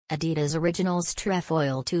Adidas Originals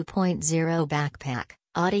Trefoil 2.0 Backpack,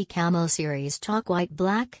 Adi Camo Series Chalk White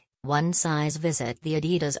Black, one size. Visit the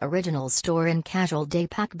Adidas Originals store in Casual Day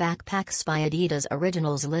Pack Backpacks by Adidas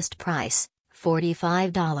Originals. List price,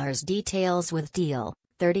 $45. Details with deal,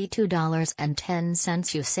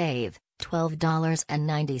 $32.10. You save,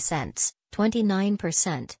 $12.90,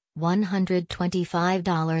 29%.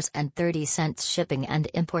 $125.30 shipping and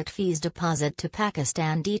import fees. Deposit to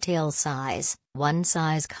Pakistan. Detail size, one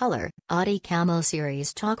size. Color, Adi Camo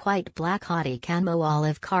Series Chalk White Black, Adi Camo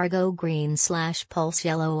Olive Cargo Green / Pulse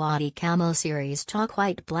Yellow, Adi Camo Series Chalk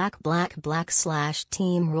White Black Black Black /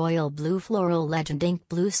 Team Royal Blue Floral Legend Ink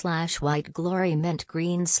Blue / White Glory Mint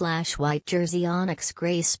Green / White Jersey Onyx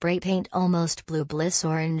Gray Spray Paint Almost Blue Bliss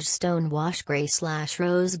Orange Stone Wash Gray /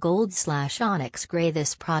 Rose Gold / Onyx Gray.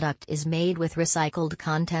 This product is made with recycled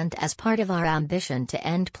content as part of our ambition to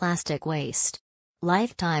end plastic waste.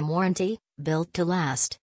 Lifetime warranty, built to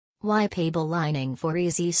last. Wipeable lining for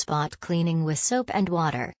easy spot cleaning with soap and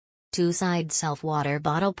water. Two-side self-water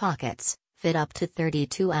bottle pockets, fit up to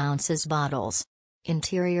 32 ounces bottles.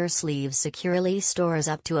 Interior sleeve securely stores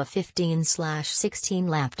up to a 15/16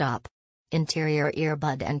 laptop. Interior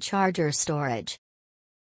earbud and charger storage.